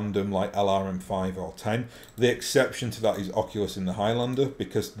like a random like LRM 5 or 10. The exception to that is Oculus in the Highlander,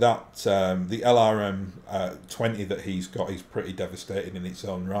 because that the LRM 20 that he's got is pretty devastating in its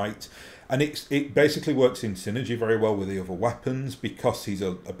own right, and it basically works in synergy very well with the other weapons because he's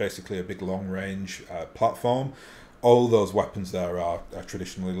basically a big long range platform. All those weapons there are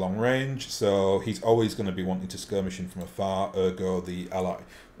traditionally long range, so he's always going to be wanting to skirmish in from afar, ergo the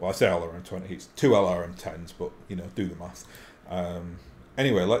well, I say LRM 20, it's 2 LRM 10s, but, you know, do the math.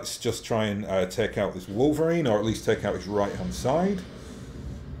 Anyway, let's just try and take out this Wolverine, or at least take out his right-hand side.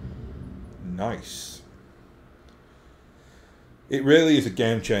 Nice. It really is a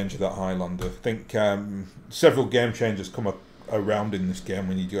game changer, that Highlander. I think several game changers come around in this game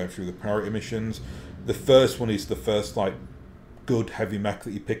when you go through the priority missions. The first one is the first like good heavy mech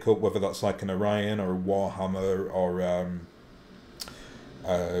that you pick up, whether that's like an Orion or a Warhammer or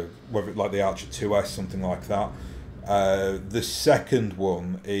whether like the Archer 2S, something like that. The second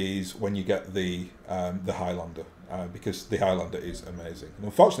one is when you get the Highlander, because the Highlander is amazing. And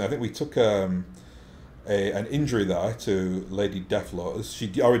unfortunately, I think we took an injury there to Lady Deathlotus.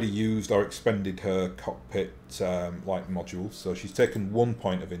 She'd already used or expended her cockpit like modules, so she's taken 1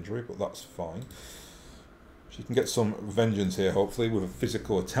 point of injury, but that's fine. She can get some vengeance here, hopefully, with a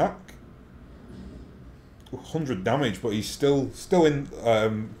physical attack. 100 damage, but he's still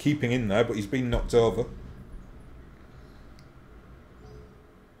in keeping in there, but he's been knocked over.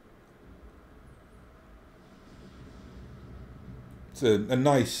 It's a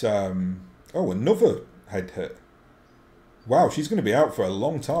nice... oh, another head hit. Wow, she's going to be out for a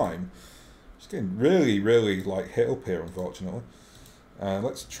long time. She's getting really, really like hit up here, unfortunately.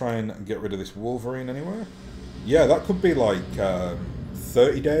 Let's try and get rid of this Wolverine anyway. Yeah, that could be like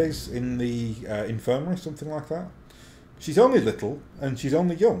 30 days in the infirmary, something like that. She's only little and she's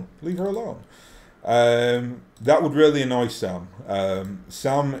only young. Leave her alone. That would really annoy Sam.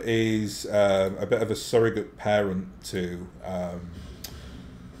 Sam is a bit of a surrogate parent to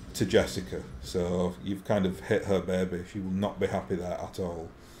Jessica, so you've kind of hit her baby. She will not be happy there at all,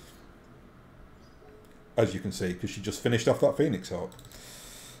 as you can see, because she just finished off that Phoenix Hawk.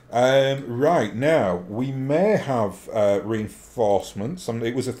 Right, now we may have reinforcements.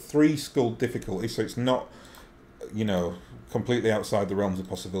 It was a 3 skull difficulty, so it's not, you know, completely outside the realms of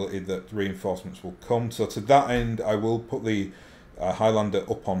possibility that reinforcements will come. So to that end, I will put the Highlander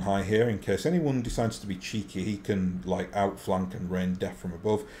up on high here in case anyone decides to be cheeky. He can like outflank and rain death from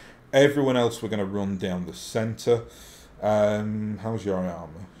above. Everyone else we're going to run down the centre. How's your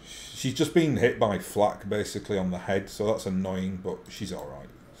armour? She's just been hit by flak basically on the head, so that's annoying, but she's all right.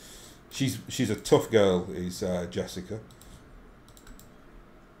 She's a tough girl, is Jessica.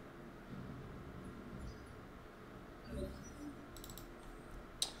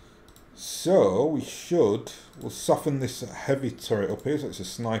 So we'll soften this heavy turret up here. So it's a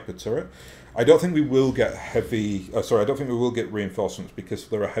sniper turret. I don't think we will get I don't think we will get reinforcements because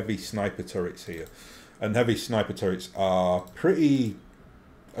there are heavy sniper turrets here, and heavy sniper turrets are pretty,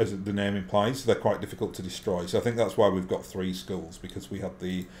 as the name implies, they're quite difficult to destroy. So I think that's why we've got 3 skulls, because we have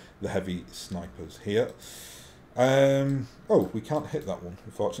the heavy snipers here. Oh, we can't hit that one,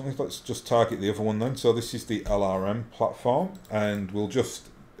 unfortunately. Let's just target the other one then. So this is the LRM platform, and we'll just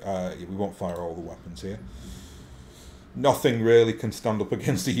we won't fire all the weapons here. Nothing really can stand up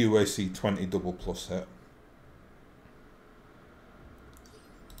against the UAC 20 double plus hit.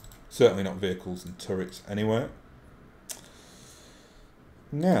 Certainly not vehicles and turrets anyway.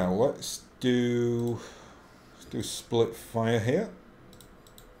 Now let's do split fire here.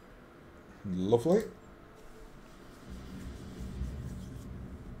 Lovely.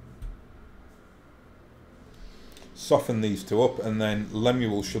 Soften these 2 up, and then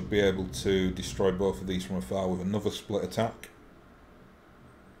Lemuel should be able to destroy both of these from afar with another split attack.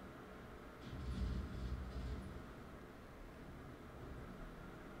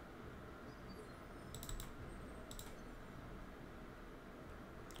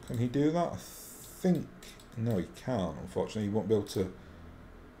 Can he do that? I think... No, he can't, unfortunately. He won't be able to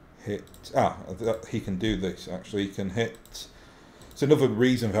hit... he can do this, actually. He can hit... It's another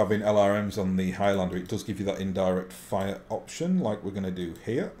reason for having LRMs on the Highlander. It does give you that indirect fire option, like we're going to do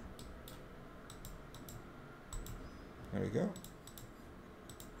here. There we go.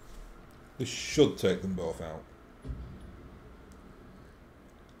 This should take them both out.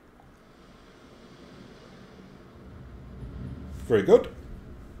 Very good.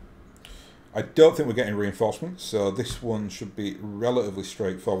 I don't think we're getting reinforcements, so this one should be relatively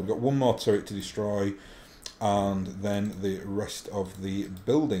straightforward. We've got one more turret to destroy, and then the rest of the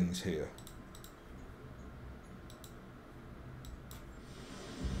buildings here.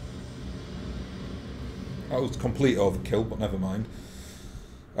 That was complete overkill, but never mind.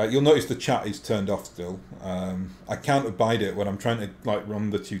 You'll notice the chat is turned off still. I can't abide it when I'm trying to like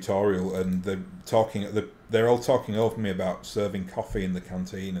run the tutorial and they're all talking over me about serving coffee in the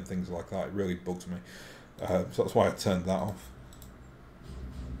canteen and things like that. It really bugs me. So that's why I turned that off.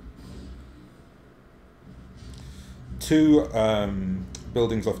 Two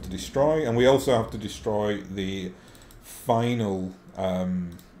buildings left to destroy, and we also have to destroy the final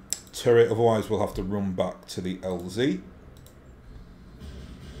turret, otherwise we'll have to run back to the LZ.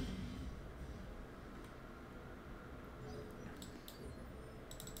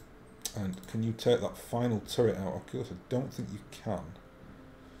 And can you take that final turret out, Oculus? I don't think you can.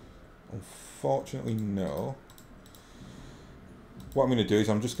 Unfortunately, no. What I'm going to do is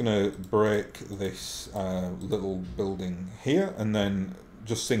I'm just going to break this little building here and then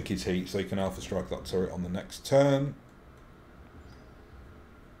just sink his heat so he can alpha strike that turret on the next turn.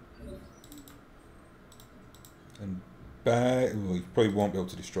 And well, he probably won't be able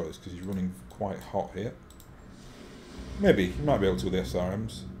to destroy this because he's running quite hot here. Maybe, he might be able to with the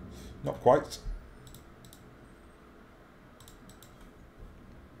SRMs. Not quite.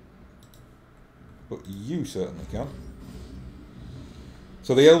 But you certainly can.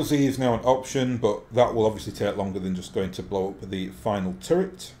 So the LZ is now an option, but that will obviously take longer than just going to blow up the final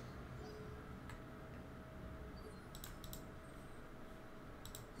turret.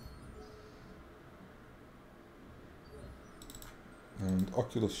 And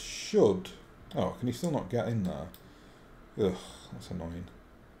Oculus should... Oh, can he still not get in there? Ugh, that's annoying.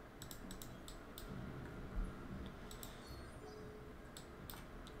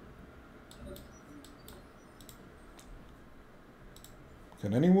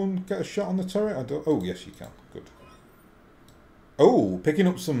 Can anyone get a shot on the turret? I don't... Oh, yes, you can. Good. Oh, picking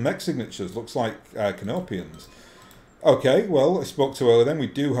up some mech signatures. Looks like Canopians. Okay, well, I spoke too early then. We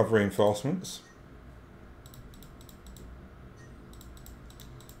do have reinforcements.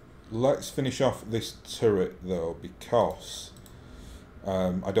 Let's finish off this turret, though, because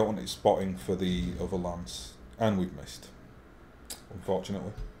I don't want it spotting for the other lance. And we've missed,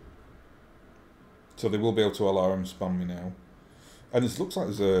 unfortunately. So they will be able to LRM spam me now. And it looks like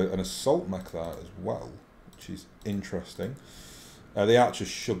there's an assault mech there as well, which is interesting. The archers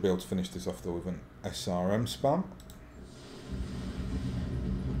should be able to finish this off though with an SRM spam.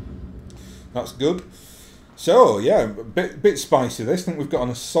 That's good. So yeah, bit spicy this. I think we've got an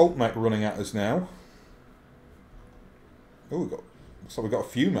assault mech running at us now. Oh, we've got a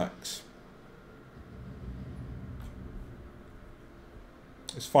few mechs.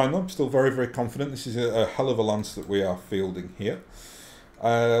 It's fine though, I'm still very, very confident. This is a hell of a lance that we are fielding here.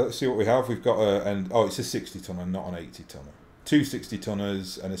 Let's see what we have. We've got it's a 60 tonner, not an 80 tonner. Two 60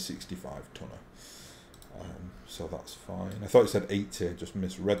 tonners and a 65 tonner. So that's fine. I thought it said 80, I just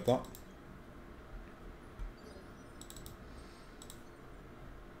misread that.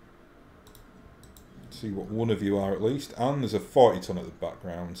 Let's see what one of you are at least. And there's a 40 tonner at the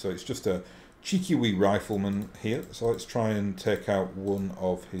background, so it's just a cheeky wee rifleman here, so let's try and take out one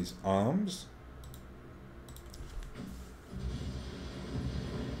of his arms.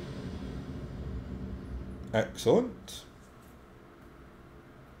 Excellent.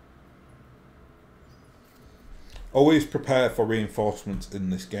 Always prepare for reinforcements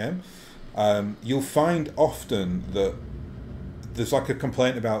in this game. You'll find often that there's like a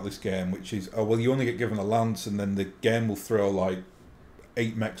complaint about this game, which is, oh well, you only get given a lance and then the game will throw like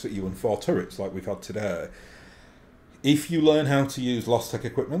 8 mechs at you and 4 turrets like we've had today. If you learn how to use Lost Tech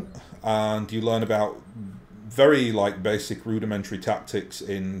equipment and you learn about very like basic rudimentary tactics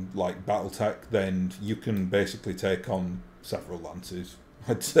in like BattleTech, then you can basically take on several lances.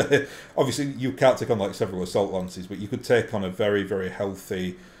 I'd say, obviously you can't take on like several assault lances, but you could take on a very, very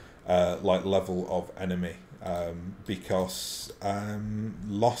healthy like level of enemy because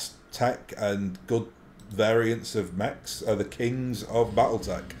Lost Tech and good variants of mechs are the kings of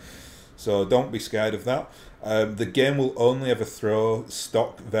BattleTech, so don't be scared of that. The game will only ever throw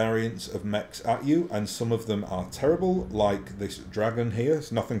stock variants of mechs at you, and some of them are terrible, like this dragon here.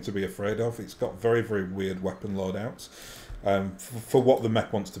 It's nothing to be afraid of. It's got very, very weird weapon loadouts. For what the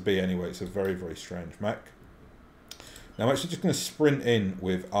mech wants to be anyway, it's a very, very strange mech. Now I'm actually just going to sprint in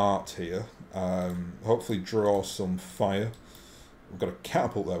with art here. Hopefully draw some fire. We've got a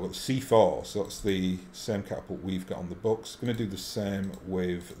catapult there with C4, so that's the same catapult we've got on the books. Going to do the same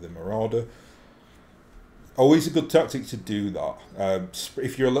with the Marauder. Always a good tactic to do that.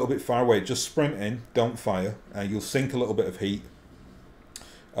 If you're a little bit far away, just sprint in, don't fire. You'll sink a little bit of heat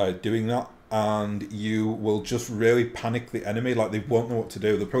doing that, and you will just really panic the enemy. Like, they won't know what to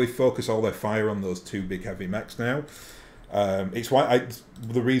do. They'll probably focus all their fire on those two big heavy mechs now. It's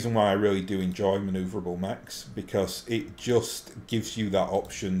the reason why I really do enjoy maneuverable mechs, because it just gives you that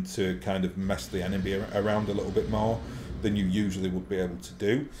option to kind of mess the enemy around a little bit more than you usually would be able to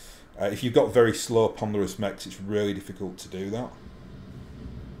do. If you've got very slow, ponderous mechs, it's really difficult to do that.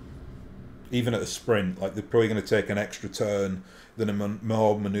 Even at a sprint, like, they're probably going to take an extra turn than a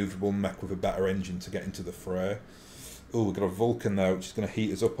more maneuverable mech with a better engine to get into the fray. Oh, we've got a Vulcan there, which is going to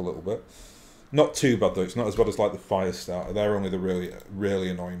heat us up a little bit. Not too bad though. It's not as bad as like the fire starter. They're only the really, really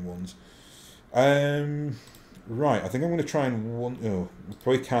annoying ones. Right, I think I'm going to try and we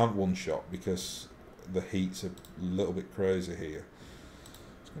probably can't one shot because the heat's a little bit crazy here.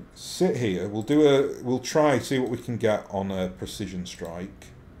 Sit here. We'll try see what we can get on a precision strike.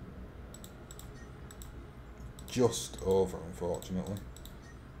 Just over, unfortunately.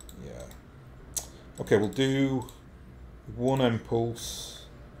 Yeah. Okay, we'll do one impulse.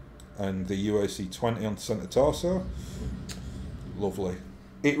 And the UAC 20 on centre torso. Lovely.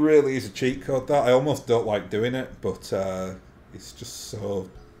 It really is a cheat code, that. I almost don't like doing it, but it's just so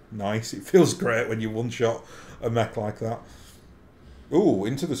nice. It feels great when you one-shot a mech like that. Ooh,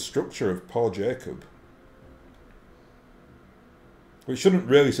 into the structure of poor Jacob. Which shouldn't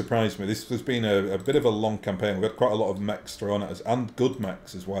really surprise me. This has been a bit of a long campaign. We've had quite a lot of mechs thrown at us, and good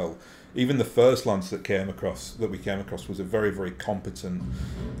mechs as well. Even the first lance that we came across was a very, very competent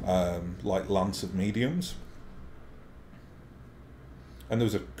like lance of mediums. And there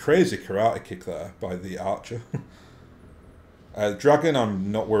was a crazy karate kick there by the archer. Dragon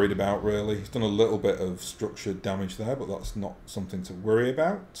I'm not worried about really. He's done a little bit of structured damage there, but that's not something to worry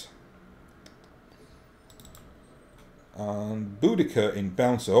about. And Boudica in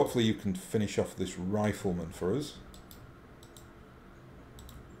Bouncer. Hopefully you can finish off this rifleman for us.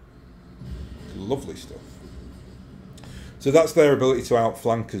 Lovely stuff. So that's their ability to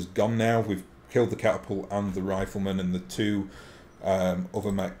outflank has gone now. We've killed the catapult and the rifleman, and the two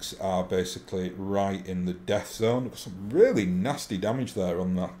other mechs are basically right in the death zone. Some really nasty damage there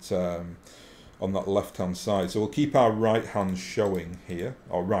on that left-hand side. So we'll keep our right hand showing here,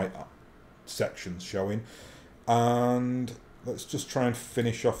 or right sections showing. And let's just try and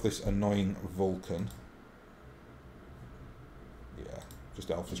finish off this annoying Vulcan. Yeah, just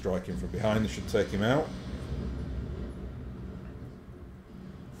alpha striking from behind. This should take him out.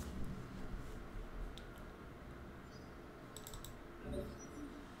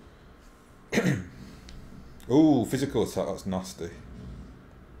 Ooh, physical attack, that's nasty.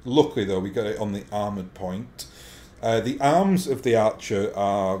 Luckily though, we got it on the armoured point. The arms of the archer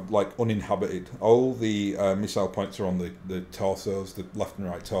are like uninhabited. All the missile points are on the torsos, the left and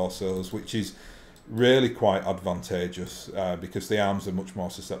right torsos, which is really quite advantageous because the arms are much more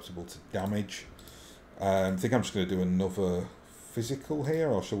susceptible to damage. I think I'm just going to do another physical here,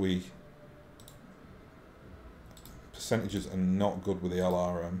 or shall we? Percentages are not good with the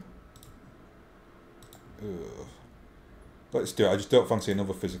LRM. Ugh. Let's do it. I just don't fancy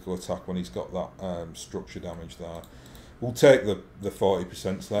another physical attack when he's got that structure damage there. We'll take the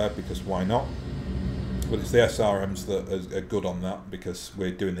 40% there because why not? But it's the SRMs that are good on that because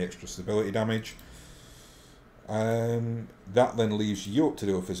we're doing the extra stability damage. That then leaves you up to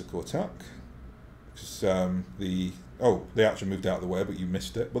do a physical attack. Because the archer moved out of the way, but you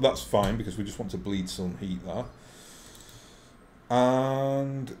missed it. But that's fine because we just want to bleed some heat there.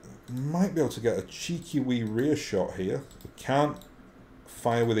 And might be able to get a cheeky wee rear shot here. We can't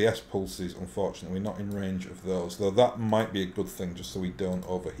fire with the S-pulses, unfortunately. We're not in range of those. Though that might be a good thing, just so we don't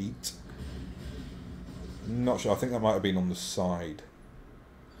overheat. Not sure. I think that might have been on the side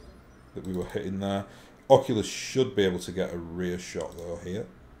that we were hitting there. Oculus should be able to get a rear shot, though, here.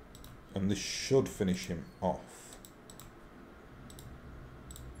 And this should finish him off.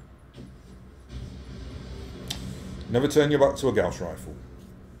 Never turn your back to a Gauss rifle.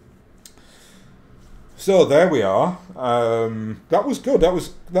 So there we are. That was good. That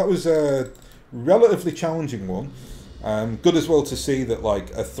was a relatively challenging one. Good as well to see that like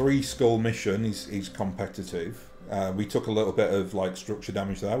a 3-skull mission is competitive. We took a little bit of like structure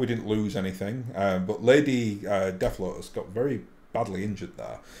damage there. We didn't lose anything, but Lady Death Lotus got very badly injured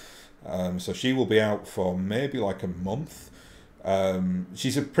there. So she will be out for maybe like a month.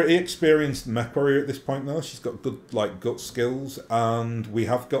 She's a pretty experienced mech warrior at this point though. She's got good like gut skills, and we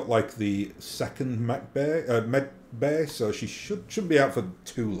have got like the second med bay, so she shouldn't be out for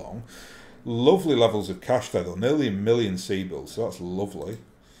too long. Lovely levels of cash there though, nearly 1 million sea bills, so that's lovely.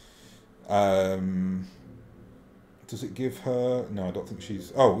 Does it give her... No, I don't think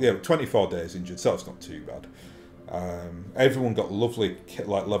she's... Oh, yeah, 24 days injured, so that's not too bad. Everyone got lovely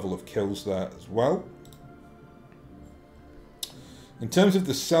like level of kills there as well. In terms of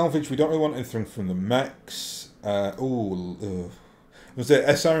the salvage, we don't really want anything from the mechs. I was say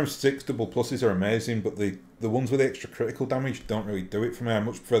SRM6 double pluses are amazing, but the ones with the extra critical damage don't really do it for me. I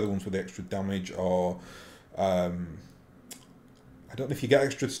much prefer the ones with the extra damage, or I don't know if you get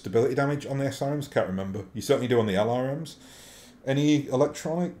extra stability damage on the SRMs. Can't remember. You certainly do on the LRMs. Any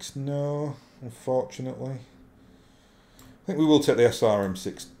electronics? No, unfortunately. I think we will take the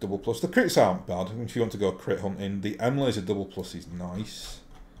SRM6 double plus. The crits aren't bad if you want to go crit hunting. The M laser double plus is nice.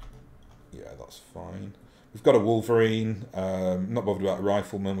 Yeah, that's fine. We've got a Wolverine, not bothered about a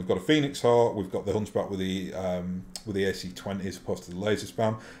Rifleman. We've got a Phoenix Hawk. We've got the Hunchback with the AC-20 as opposed to the laser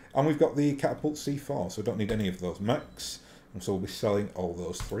spam, and we've got the Catapult C4. So we don't need any of those mechs, and so we'll be selling all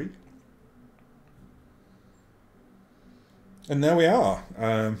those 3. And there we are.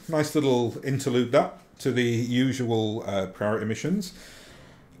 Nice little interlude that to the usual priority missions.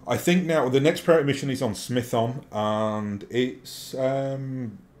 I think now the next priority mission is on Smithon, and it's I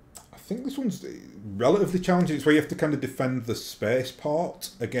think this one's relatively challenging. It's where you have to kind of defend the space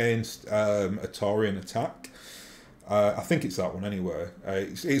port against a Taurian attack. I think it's that one anyway.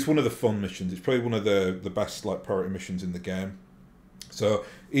 It's one of the fun missions. It's probably one of the best like priority missions in the game. So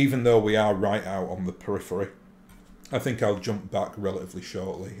even though we are right out on the periphery, I think I'll jump back relatively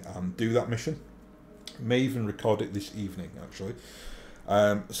shortly and do that mission. May even record it this evening actually.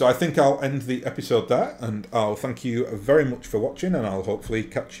 So I think I'll end the episode there, and I'll thank you very much for watching, and I'll hopefully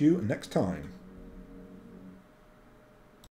catch you next time.